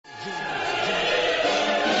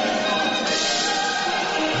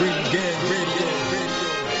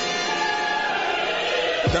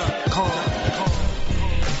RingGangRadio.com.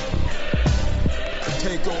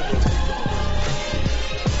 Take over.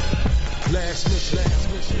 Last mission.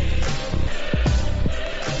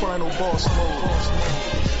 Final boss mode.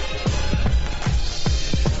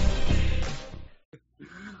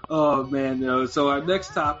 Oh man, no. So our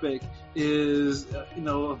next topic is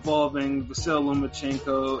involving Vasyl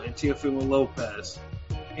Lomachenko and Teofimo Lopez,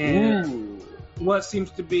 and what seems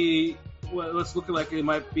to be what's looking like it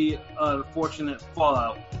might be an unfortunate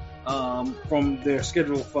fallout from their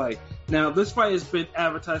scheduled fight. Now, this fight has been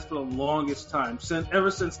advertised for the longest time, ever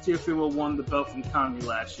since Teofimo won the belt from Conor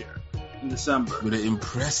last year in December. With an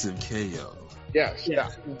impressive KO. Yes,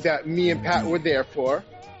 that me and Pat were there for.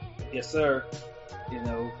 Yes, sir.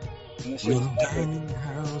 Ring gang in the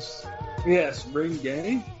house. Yes, ring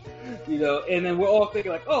gang. And then we're all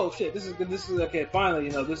thinking like, oh shit, this is good. This is okay. Finally,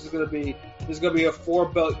 this is gonna be a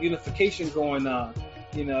 4-belt unification going on.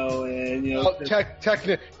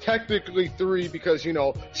 Technically 3 because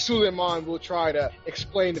Suleiman will try to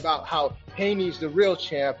explain about how Haney's the real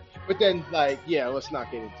champ, but then let's not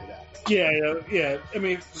get into that. Yeah. I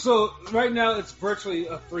mean, so right now it's virtually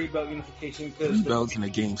a 3-belt unification because 3 belts and a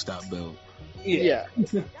GameStop belt. Yeah.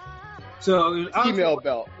 So email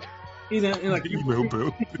belt. Email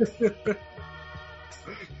belt.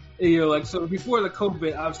 So before the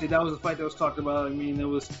COVID, obviously that was the fight that was talked about. I mean, it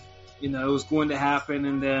was going to happen,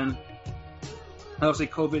 and then obviously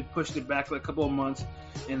COVID pushed it back like a couple of months,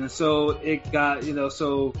 and then so it got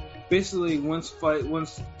so basically once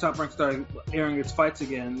Top Rank started airing its fights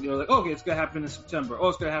again, like, okay, it's gonna happen in September. Oh,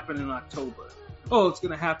 it's gonna happen in October. Oh, it's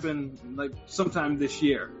gonna happen like sometime this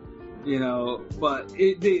year. But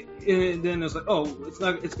and then it's like, oh, it's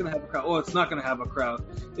gonna have a crowd. Oh, it's not gonna have a crowd.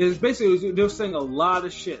 It's basically they were saying a lot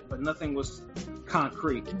of shit, but nothing was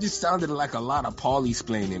concrete. It just sounded like a lot of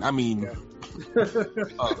Paulie-splaining. I mean,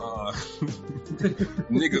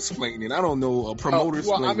 nigga-splaining. I don't know, promoter-splaining.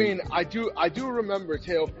 Well, I mean, I do remember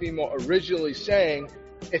Teofimo originally saying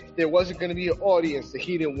if there wasn't going to be an audience, that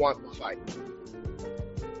he didn't want the fight.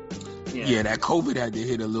 Yeah, that COVID had to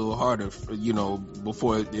hit a little harder,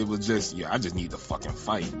 before it was just, I just need the fucking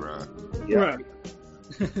fight, bro. Yeah. Right.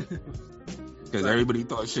 Because everybody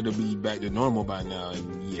thought shit would be back to normal by now,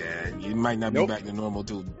 and it might not be back to normal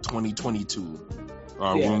till 2022,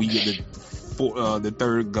 or when we get the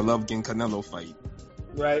third Golovkin Canelo fight.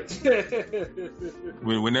 Right.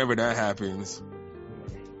 Whenever that happens.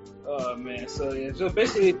 Oh man, so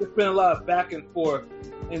basically it's been a lot of back and forth,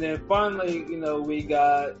 and then finally, we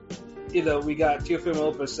got Teofimo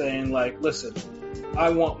Lopez saying like, listen, I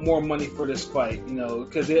want more money for this fight,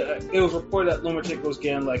 because it was reported that Lomachenko was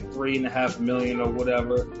getting like $3.5 million or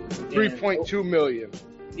whatever. 3.2 million.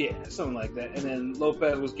 Yeah, something like that. And then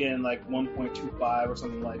Lopez was getting like 1.25 or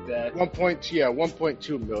something like that.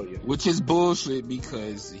 1.2 million. Which is bullshit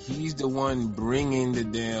because he's the one bringing the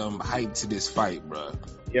damn hype to this fight, bro.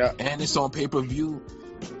 Yeah. And it's on pay-per-view.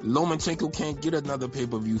 Lomachenko can't get another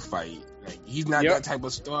pay-per-view fight. Like, he's not that type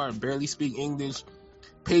of star. Barely speak English.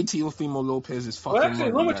 Pay Teofimo Lopez is fucking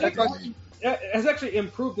money. Lomachenko has actually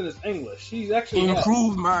improved in his English. He's actually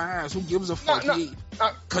improved my ass. Who gives a fuck?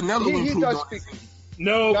 Canelo improved on his English.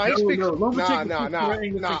 No. I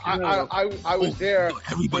was there.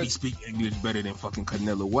 Everybody speak English better than fucking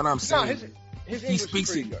Canelo. What I'm saying, he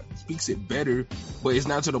speaks it better, but it's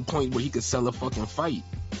not to the point where he could sell a fucking fight.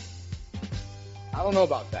 I don't know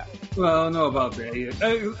about that. Well, I don't know about that. Okay,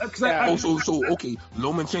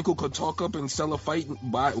 Lomachenko could talk up and sell a fight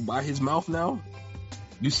by his mouth now?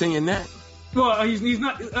 You saying that? Well, he's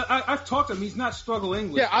not. I've talked to him. He's not struggle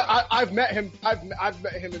English. Yeah, I've met him. I've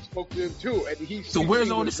met him and spoke to him too. And he's so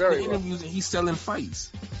where's all this interviews and he's selling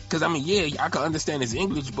fights? Because I mean, I can understand his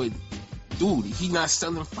English, but dude, he's not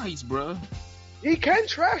selling fights, bro. He can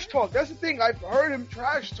trash talk. That's the thing. I've heard him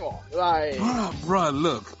trash talk. Like, bro,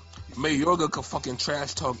 look. Mayorga could fucking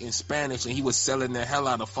trash talk in Spanish, and he was selling the hell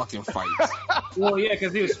out of fucking fights. Well, yeah,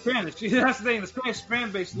 because he was Spanish. That's the thing. The Spanish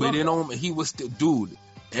fan base. But he was still, dude.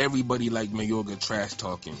 Everybody liked Mayorga trash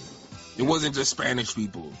talking. It wasn't just Spanish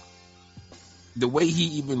people. The way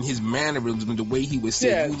his mannerisms, the way he was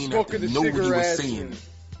saying, you didn't have to know what he was saying.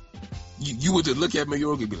 You would just look at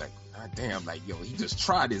Mayorga and be like, God damn, like, yo, he just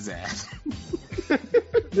tried his ass.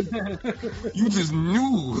 You just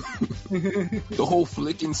knew. The whole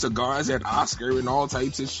flicking cigars at Oscar and all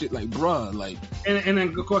types of shit, like, bruh, like. And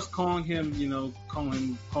then of course calling him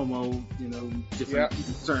homo, different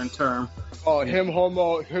certain term. Oh, him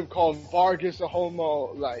homo, him calling Vargas a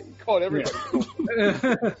homo, like, he called everybody.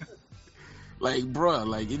 Yeah. Like, bruh,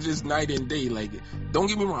 like, it's just night and day. Like, don't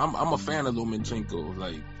get me wrong, I'm a fan of Lomachenko.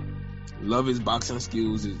 Like, Love his boxing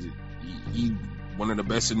skills. He one of the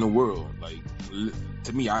best in the world. Like,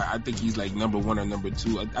 to me, I think he's like number 1 or number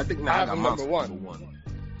 2. I think now I got number one.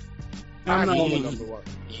 I'm not number 1.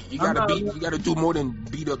 You gotta do more than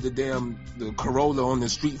beat up the Corolla on the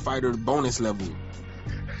Street Fighter bonus level.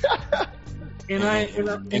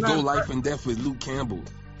 and go life and death with Luke Campbell.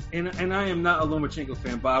 And I am not a Lomachenko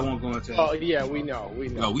fan, but I won't go into it. Oh yeah, we know.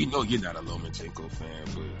 No, we know you're not a Lomachenko fan,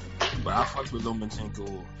 but I fucks with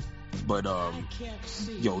Lomachenko. But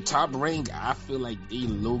Top Rank, I feel like they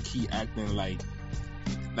low key acting like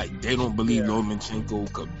they don't believe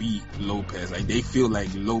Lomachenko could beat Lopez. Like they feel like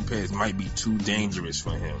Lopez might be too dangerous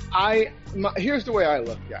for him. Here's the way I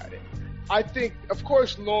look at it. I think, of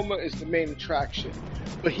course, Loma is the main attraction,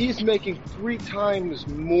 but he's making 3 times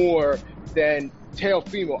more than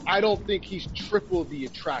Teofimo. I don't think he's triple the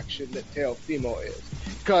attraction that Teofimo is.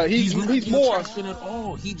 Cause he's more attraction at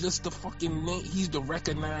all. He's just the fucking name. He's the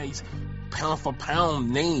recognized pound for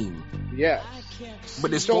pound name. Yes.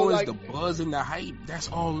 But as far as the buzz and the hype, that's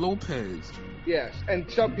all Lopez. Yes, and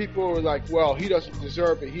some people are like, well, he doesn't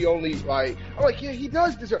deserve it. He only I'm like, yeah, he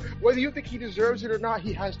does deserve it. Whether you think he deserves it or not,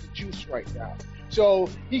 he has the juice right now. So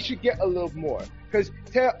he should get a little more. Because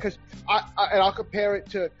I'll compare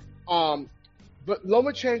it to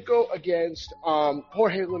Lomachenko against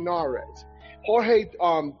Jorge Linares. Jorge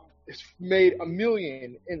has made $1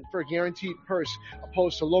 million for a guaranteed purse,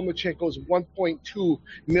 opposed to Lomachenko's $1.2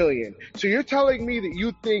 million. So you're telling me that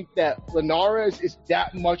you think that Linares is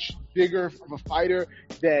that much bigger of a fighter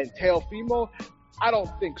than Teofimo? I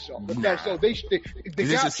don't think so. But so they is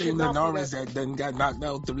this the same Linares that then got knocked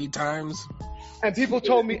out 3 times? And people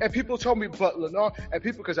told me, but Linares,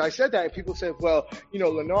 because I said that, and people said, well,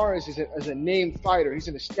 Linares is a named fighter. He's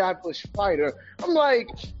an established fighter. I'm like,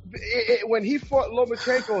 when he fought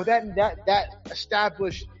Lomachenko, that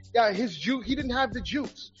established, his juice, he didn't have the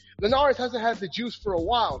juice. Linares hasn't had the juice for a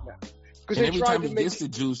while now. And every time he gets the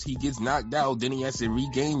juice, he gets knocked out. Then he has to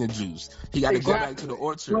regain the juice. He got to go back to the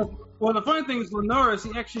orchard. Well, the funny thing is, Linares,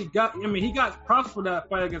 he actually he got props for that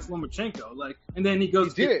fight against Lomachenko. And then he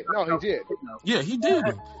goes. He did. Yeah, he did.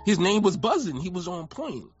 His name was buzzing. He was on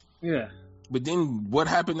point. Yeah. But then what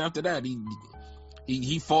happened after that?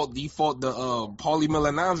 He fought the Paulie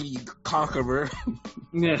Malignaggi conqueror.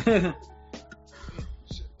 Yeah.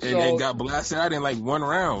 and then got blasted out in 1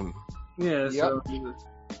 round. Yeah. Yep.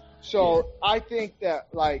 So I think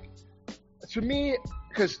that, to me,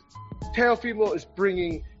 because Teofimo is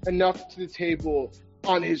bringing enough to the table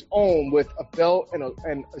on his own with a belt and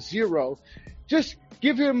a 0, just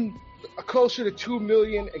give him closer to $2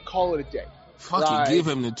 million and call it a day. Fucking give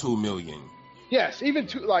him the $2 million. Yes, even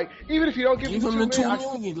if you don't give him the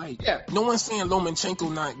 $2 million. No one's saying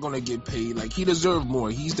Lomachenko not gonna get paid. He deserves more.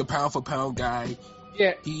 He's the pound for pound guy.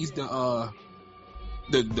 Yeah. He's the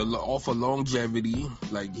offer longevity.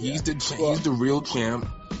 He's the real champ.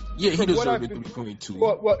 Yeah, he deserved it 3.2.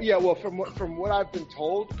 Well, from what I've been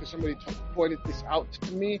told, because somebody pointed this out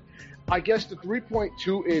to me, I guess the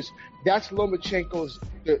 3.2 that's Lomachenko's.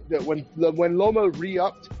 When Loma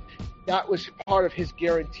re-upped, that was part of his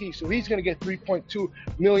guarantee. So he's going to get $3.2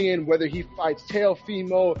 million, whether he fights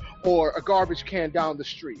Teofimo or a garbage can down the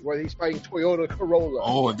street, whether he's fighting Toyota Corolla.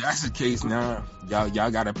 Oh, if that's the case now,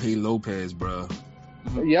 y'all got to pay Lopez, bro.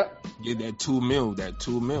 Yep. Get that $2 million.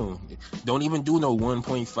 Don't even do no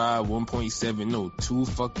 1.5, 1.7, no, 2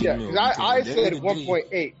 fucking mil. Yeah, I said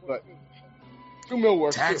 1.8, but $2 million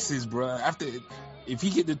worth. Taxes, bro. If he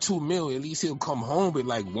get the $2 million, at least he'll come home with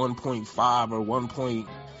 1.5 or 1.4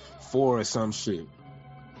 or some shit.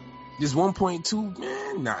 This 1.2,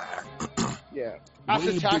 man, nah. Yeah.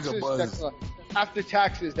 After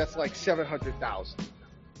taxes, that's like $700,000.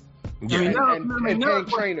 Yeah. And paying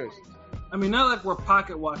trainers. Not like we're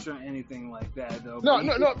pocket watching or anything like that, though. No.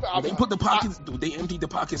 They put the pockets. They emptied the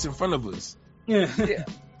pockets in front of us. Yeah.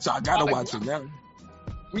 So I gotta watch it now.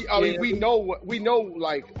 We know.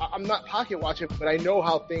 I'm not pocket watching, but I know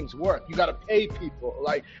how things work. You gotta pay people,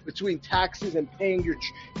 between taxes and paying your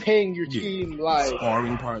team,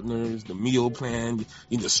 sparring partners, the meal plan,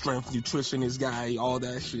 the strength nutritionist guy, all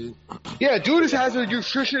that shit. Yeah, dude has a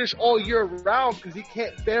nutritionist all year round because he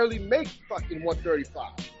can't barely make fucking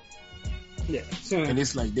 135. Yeah, and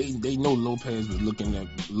it's they know Lopez was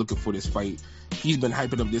looking for this fight. He's been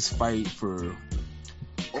hyping up this fight for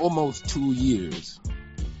almost 2 years.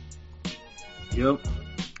 Yep.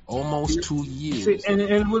 Almost 2 years. See, and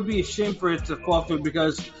it would be a shame for it to fall through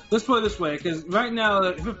because, let's put it this way, because right now,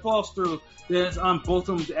 if it falls through, then it's on both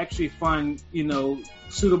of them to actually find,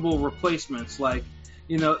 suitable replacements. And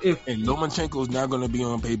Lomachenko's not going to be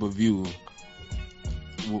on pay-per-view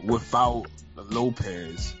without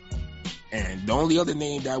Lopez. And the only other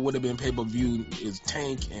name that would have been pay-per-view is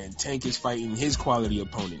Tank, and Tank is fighting his quality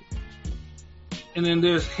opponent. And then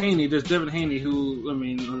there's Haney. There's Devin Haney, who, I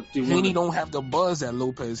mean... Haney don't have the buzz that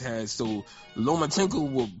Lopez has, so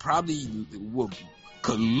Lomachenko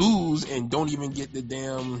could lose and don't even get the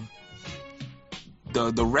damn...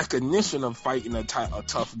 The recognition of fighting a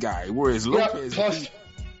tough guy, whereas Lopez...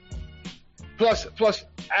 Plus,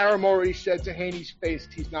 Arum already said to Haney's face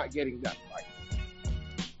he's not getting that fight.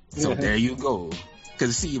 So there you go.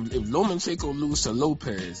 Because see, if Lomachenko lose to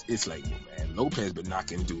Lopez, it's like, well, man, Lopez been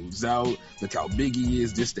knocking dudes out. Look how big he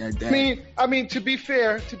is. This, that. I mean, to be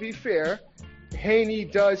fair, Haney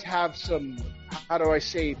does have some, how do I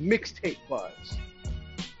say, mixtape buzz.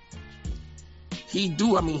 He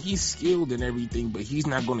do. I mean, he's skilled and everything, but he's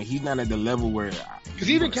not at the level where. Because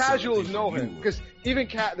even casuals know him. Because even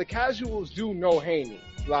the casuals do know Haney.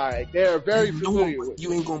 Like, they're very familiar with him.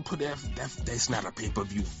 You ain't gonna put that's not a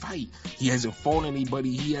pay-per-view fight. He hasn't fought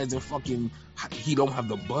anybody. He don't have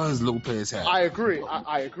the buzz Lopez has. I agree.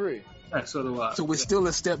 I agree. So do I. So it's still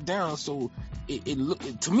a step down. So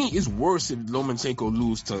it to me, it's worse if Lomachenko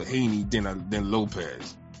lose to Haney than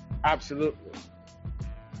Lopez. Absolutely.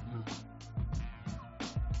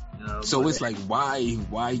 So it's like,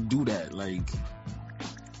 why do that? Like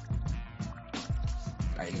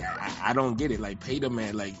I don't get it. Like, pay the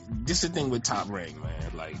man. Like, this is the thing with Top Rank,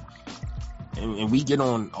 man. Like, and we get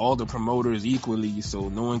on all the promoters equally, so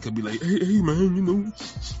no one could be like, hey man,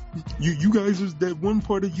 you guys is that one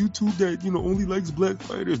part of YouTube that only likes black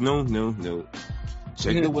fighters. No.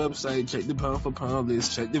 Check the website, check the pound for pound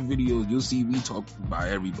list, check the videos. You'll see we talk about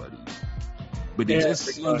everybody. But it just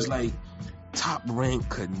seems like Top Rank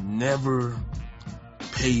could never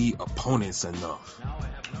pay opponents enough.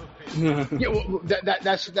 Yeah, well,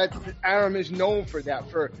 that's Arum is known for that.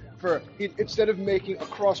 Instead of making a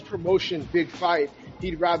cross promotion big fight,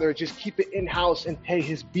 he'd rather just keep it in house and pay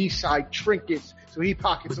his B-side trinkets so he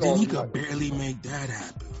pockets. But then he could barely make that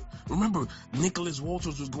happen. Remember, Nicholas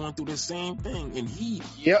Walters was going through the same thing, and he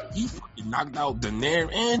fucking knocked out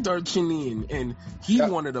Daenerys and Darchinyan, and he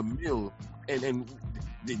wanted a mill, and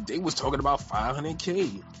they was talking about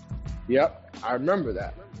 $500K. Yep, I remember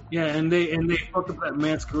that. Yeah, and they fucked up that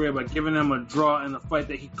man's career by giving him a draw in a fight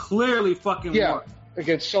that he clearly fucking won.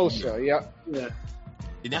 Against Sosa, yeah.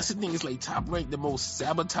 And that's the thing, it's like Top Rank the most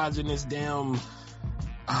sabotaging this damn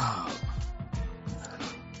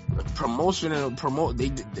promotional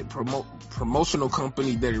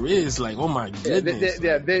company there is. Like, oh my goodness.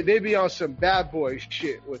 They be on some bad boy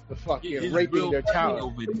shit with the fucking raping their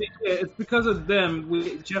talent. It's because of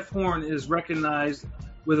them. Jeff Horn is recognized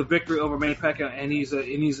with a victory over Manny Pacquiao, and he's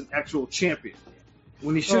an actual champion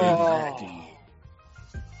when he should. Exactly.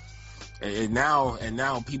 And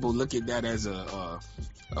now people look at that as a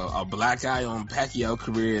black eye on Pacquiao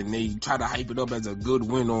career, and they try to hype it up as a good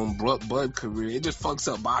win on Bud career. It just fucks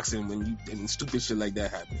up boxing when stupid shit like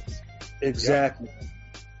that happens. Exactly.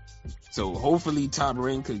 So hopefully Top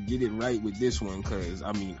Rank could get it right with this one, because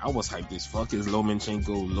I mean, I was hyped as fuck as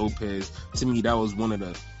Lomachenko Lopez. To me, that was one of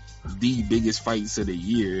the biggest fights of the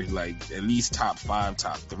year, like at least top 5,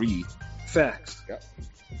 top 3. Facts. Yep.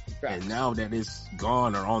 And now that it's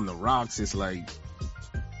gone or on the rocks, it's like,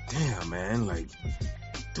 damn, man, like,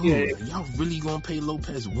 dude, y'all really gonna pay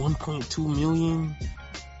Lopez $1.2 million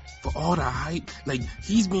for all the hype? Like,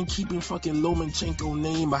 he's been keeping fucking Lomachenko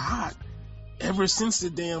name hot ever since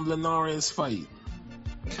the damn Linares fight.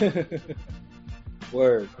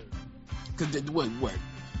 Word. Cause what?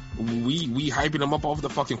 We hyping him up off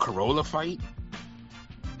the fucking Corolla fight?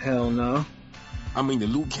 Hell no. I mean, the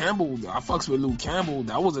Luke Campbell, I fucks with Luke Campbell.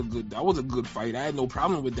 That was a good fight. I had no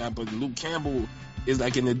problem with that. But Luke Campbell is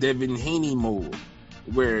like in the Devin Haney mode,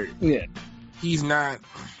 where he's not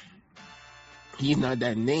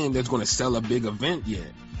that name that's going to sell a big event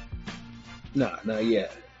yet. Nah, not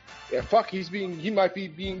yet. Yeah, fuck. He might be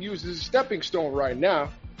being used as a stepping stone right now.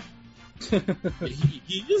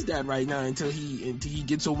 he is that right now until he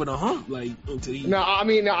gets over the hump. Like, until he. No, I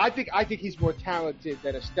mean, I think he's more talented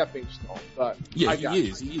than a stepping stone. But yeah, he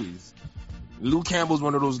is. Luke Campbell's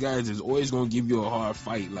one of those guys that's always gonna give you a hard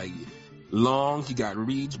fight. Like, long, he got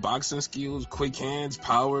reach, boxing skills, quick hands,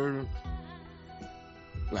 power.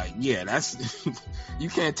 Like, yeah, that's you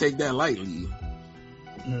can't take that lightly.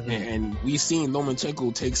 Mm-hmm. And we've seen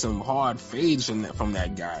Lomachenko take some hard fades from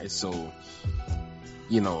that guy. So,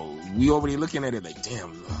 we already looking at it like,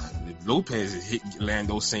 damn, if Lopez land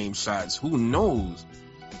those same shots, who knows?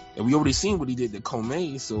 And we already seen what he did to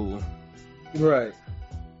Comey, so right.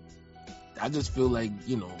 I just feel like,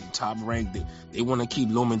 Top Rank, they want to keep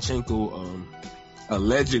Lomachenko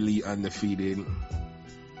allegedly undefeated.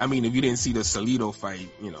 I mean, if you didn't see the Salido fight,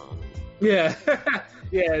 Yeah,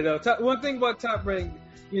 yeah. No, one thing about Top Rank,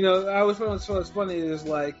 you know, I always found it's funny is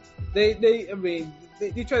like they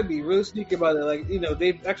try to be really sneaky about it. Like, you know,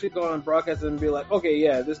 they've actually gone on broadcast and be like, okay,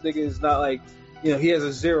 yeah, this nigga is not like, you know, he has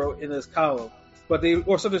a 0 in his column, but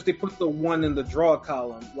sometimes they put the 1 in the draw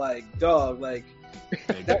column. Like, dog, like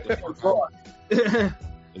that the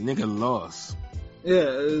nigga lost.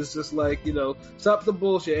 Yeah, it's just like, you know, stop the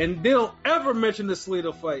bullshit, and they don't ever mention the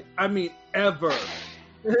Salido fight. I mean, ever.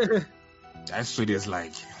 That shit is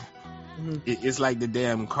like, it's like the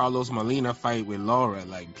damn Carlos Molina fight with Laura.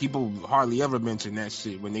 Like, people hardly ever mention that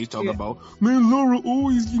shit when they talk about, man, Laura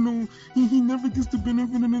always, you know, he never gets the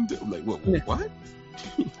benefit of the. Like, what?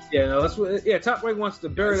 Yeah, no, that's what. Yeah, Top Rank wants to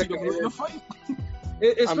bury that fight.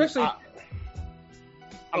 Especially.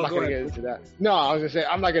 I'm not going to get into that. No, I was going to say,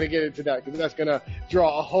 I'm not going to get into that because that's going to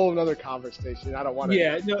draw a whole nother conversation. I don't want to.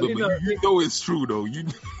 Yeah, no, you know it's true, though.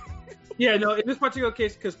 Yeah, no, in this particular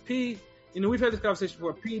case, because P, you know, we've had this conversation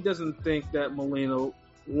before. P doesn't think that Molina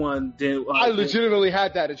won. I legitimately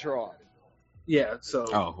had that to draw. Yeah, so.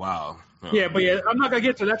 Oh, wow. Yeah, but yeah, I'm not going to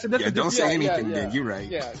get to that. Yeah, don't say anything then. You're right.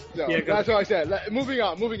 Yeah, no, that's what I said. Moving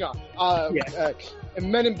on.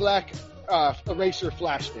 Men in Black eraser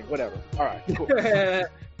flash thing, whatever. All right, cool.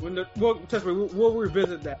 Trust me, we'll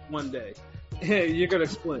revisit that one day. You're going to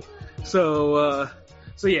explain. So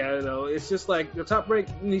yeah, you know, it's just like the Top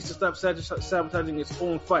Rank needs to stop sabotaging its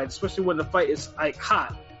own fight, especially when the fight is like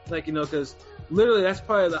hot, like, you know, because literally that's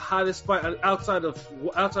probably the hottest fight outside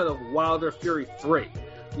of Wilder Fury 3.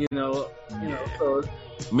 You know, so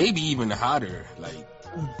maybe even hotter. Like,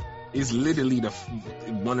 it's literally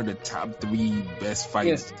one of the top 3 best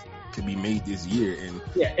fights to be made this year,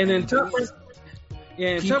 and then Top Rank.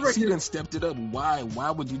 Yeah, PBC done stepped it up. Why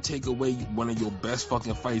would you take away one of your best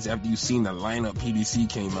fucking fights after you've seen the lineup PBC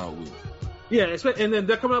came out with? Yeah, and then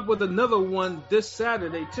they're coming up with another one this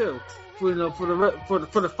Saturday too, for the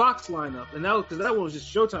Fox lineup, and because that one was just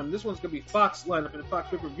Showtime. This one's gonna be Fox lineup and Fox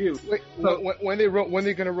pay-per-view. Wait, when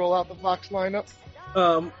they gonna roll out the Fox lineup?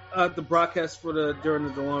 At the broadcast during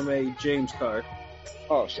the Delorme James card.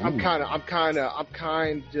 Oh, so I'm kind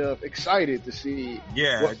of excited to see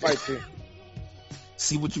what fights here.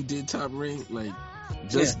 See what you did, Top Rank? Like,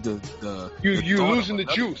 just the you losing the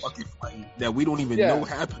juice that we don't even know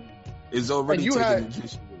happened is already taking the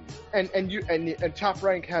juice away. And Top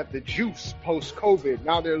Rank had the juice post COVID.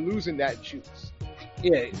 Now they're losing that juice.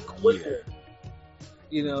 Yeah, quicker.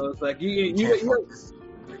 You know, it's like you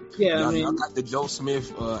I mean, y'all got the Joe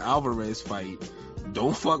Smith Alvarez fight.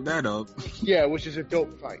 Don't fuck that up. Yeah, which is a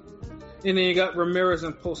dope fight. And then you got Ramirez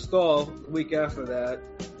and Postal the week after that.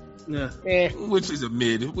 Yeah. Which is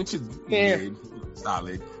mid,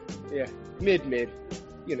 solid. Yeah, mid.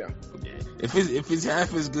 You know. Yeah. If it's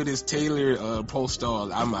half as good as Taylor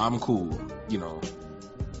Postal, I'm cool. You know.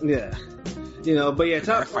 Yeah. You know, but yeah,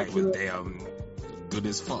 that fight was damn good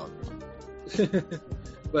as fuck.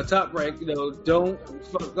 But Top Rank, you know, don't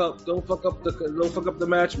fuck up the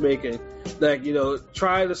matchmaking. Like, you know,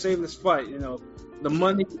 try to save this fight. You know, the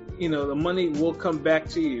money will come back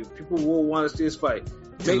to you. People will want to see this fight.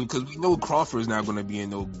 Because we know Crawford's not going to be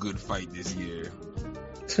in no good fight this year.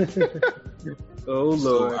 Oh Lord!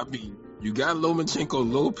 So, I mean, you got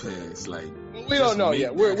Lomachenko Lopez. Like, we don't know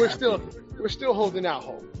yet. We're still holding out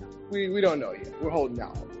hope. We don't know yet. We're holding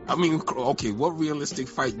out hope. I mean, okay, what realistic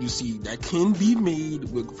fight you see that can be made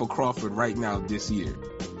for Crawford right now this year?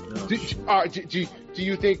 Do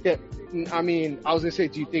you think that? I mean, I was gonna say,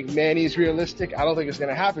 do you think Manny's realistic? I don't think it's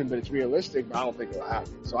gonna happen, but it's realistic. But I don't think it'll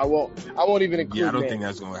happen. So I won't even include. Yeah, I don't Manny. think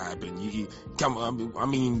that's gonna happen. You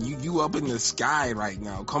up in the sky right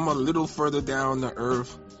now. Come a little further down to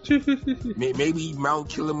earth. Maybe Mount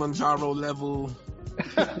Kilimanjaro level.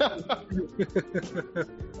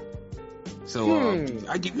 So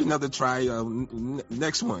I give you another try.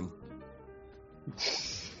 Next one.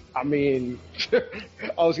 I mean, I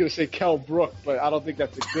was going to say Kell Brook, but I don't think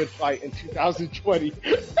that's a good fight in 2020.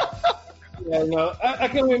 Yeah, no, I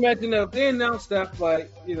can imagine if they announce that fight,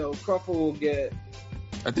 you know, Crawford will get.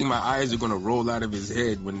 I think my eyes are going to roll out of his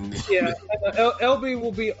head when. Yeah, LB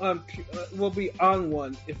will be on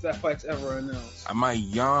one if that fight's ever announced. I might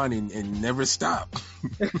yawn and never stop.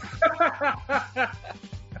 Like,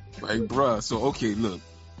 bruh. So okay, look.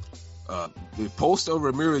 If Posto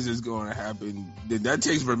Ramirez is going to happen, then that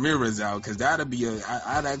takes Ramirez out, because that'd be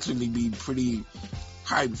I'd actually be pretty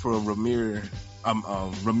hyped for a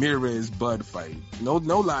Ramirez Bud fight. No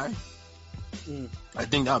lie. I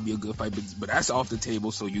think that'd be a good fight, but that's off the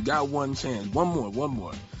table. So you got one chance, one more.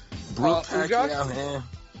 Brooke Pacquiao, man.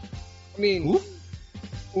 I mean, who?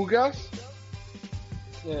 Ugas?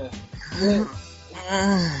 Yeah.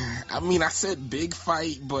 I mean, I said big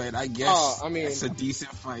fight, but I guess it's a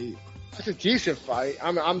decent fight. It's a decent fight.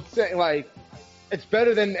 I'm saying, like, it's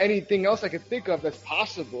better than anything else I could think of that's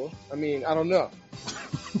possible. I mean, I don't know.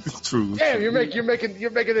 True. Damn, you're making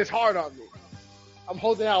this hard on me. I'm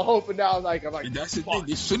holding out hope, and now I'm like, that's the thing.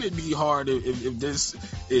 It shouldn't be hard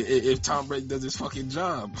if Tom Brady does his fucking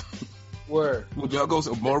job. Word. Would y'all go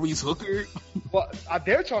to Maurice Hooker? Well,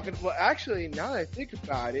 they're talking. Well, actually, now that I think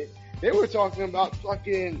about it, they were talking about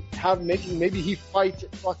fucking maybe he fights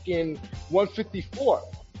at fucking 154.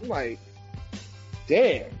 I'm like,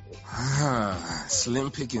 damn.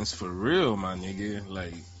 Slim pickings for real, my nigga.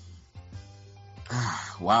 Like,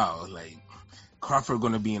 wow. Like, Crawford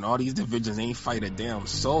gonna be in all these divisions, ain't fight a damn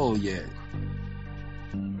soul yet.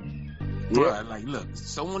 Bruh, like, look,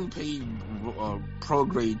 someone paid pro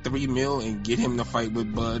grade $3 million and get him to fight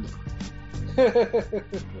with Bud.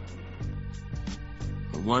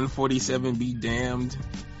 147 be damned.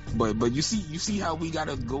 But you see how we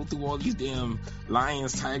gotta go through all these damn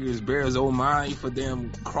lions, tigers, bears, oh my, for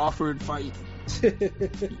damn Crawford fight.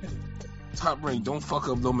 Top Rank, don't fuck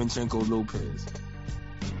up Lomachenko Lopez.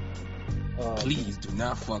 Please do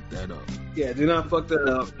not fuck that up. Yeah, do not fuck that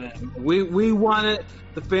up, man. We want it.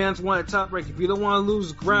 The fans want it. Top Rank. If you don't want to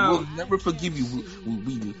lose ground, we'll never forgive you.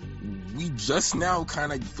 We just now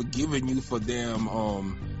kind of forgiving you for damn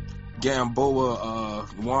Gamboa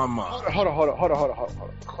Wanma. Hold on.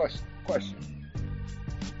 Question.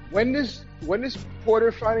 When does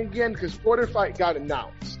Porter fight again? Because Porter fight got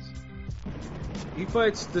announced. He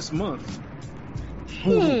fights this month.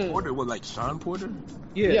 Porter? What, like Sean Porter?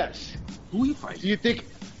 Yeah. Yes. Who he fight? Do you think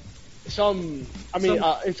it's a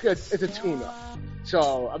tune-up.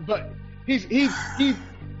 So, but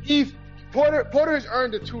Porter's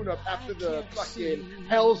earned a tune-up after the fucking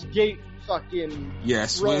Hell's Gate fucking. Yeah,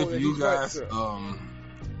 Swift, you guys,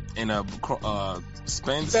 and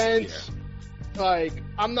Spence. Yeah. Like,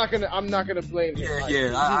 I'm not gonna blame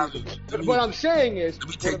him. But what I'm saying is, do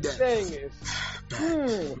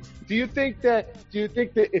you think that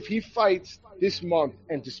if he fights this month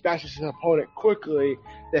and dispatches his opponent quickly,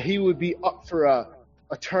 that he would be up for a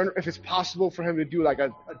turn, if it's possible for him to do like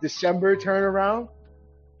a December turnaround?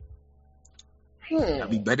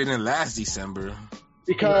 That'd be better than last December.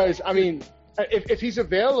 Because, I mean, if he's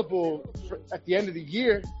available at the end of the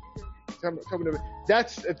year,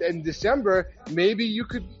 that's in December, maybe you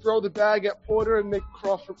could throw the bag at Porter and make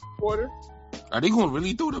Crawford Porter. Are they going to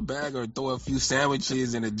really throw the bag or throw a few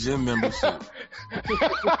sandwiches and a gym membership?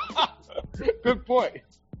 Good point.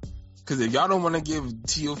 Because if y'all don't want to give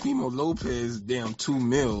Teofimo Lopez damn $2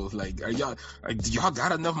 million, like, do y'all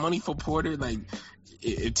got enough money for Porter? Like,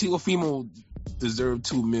 if Teofimo deserved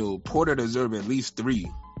 $2 million, Porter deserved at least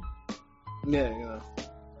 $3 million. Yeah.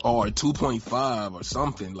 Or 2.5 or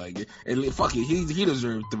something. Like, fuck it, he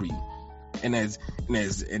deserved $3 million. And as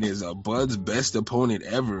Bud's best opponent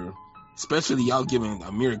ever, especially y'all giving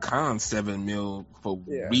Amir Khan $7 million for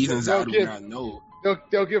reasons I do not know.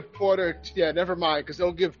 They'll give Porter, never mind, because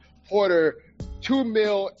they'll give Porter $2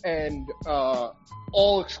 million and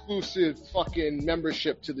all exclusive fucking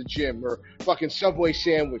membership to the gym or fucking Subway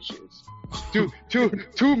sandwiches.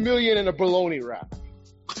 $2 million and a bologna wrap.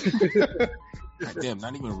 God damn,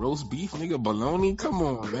 not even roast beef, nigga. Bologna? Come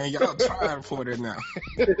on, man. Y'all trying for it now.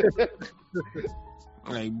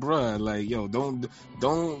 Like, bruh, like, yo, don't,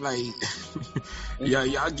 like,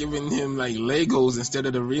 y'all giving him, like, Legos instead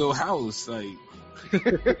of the real house. Like,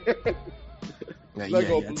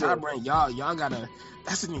 Top Rank, y'all gotta,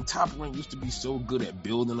 that's the thing, Top Rank used to be so good at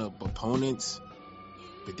building up opponents,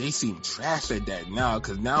 but they seem trash at that now,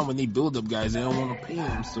 because now when they build up guys, they don't want to pay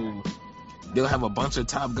them, so they'll have a bunch of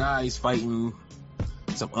top guys fighting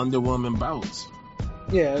some underwhelming bouts.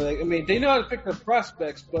 Yeah, like, I mean, they know how to pick the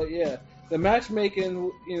prospects, but yeah, the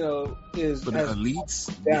matchmaking, is... For the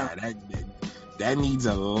elites? Yeah, that needs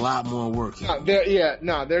a lot more work.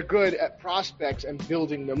 They're good at prospects and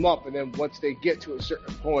building them up, and then once they get to a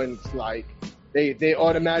certain point, it's like they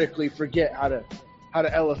automatically forget how to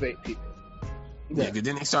elevate people. Yeah, because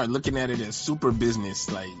then they start looking at it as super business,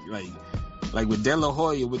 like with De La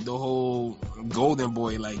Hoya with the whole Golden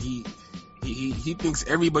Boy, like he thinks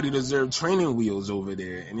everybody deserves training wheels over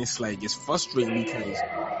there, and it's like it's frustrating because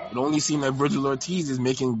it only seems like Virgil Ortiz is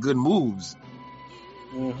making good moves.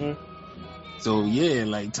 Mm-hmm. So yeah,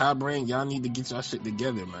 like Top Rank, y'all need to get y'all shit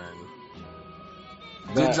together, man.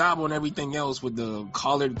 Good job on everything else with the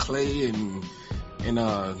Collard Clay and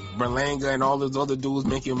Berlanga and all those other dudes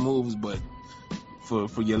making moves, but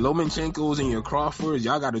for your Lomachenkos and your Crawfords,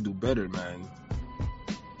 y'all got to do better, man.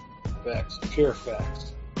 Facts, pure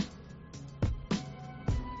facts.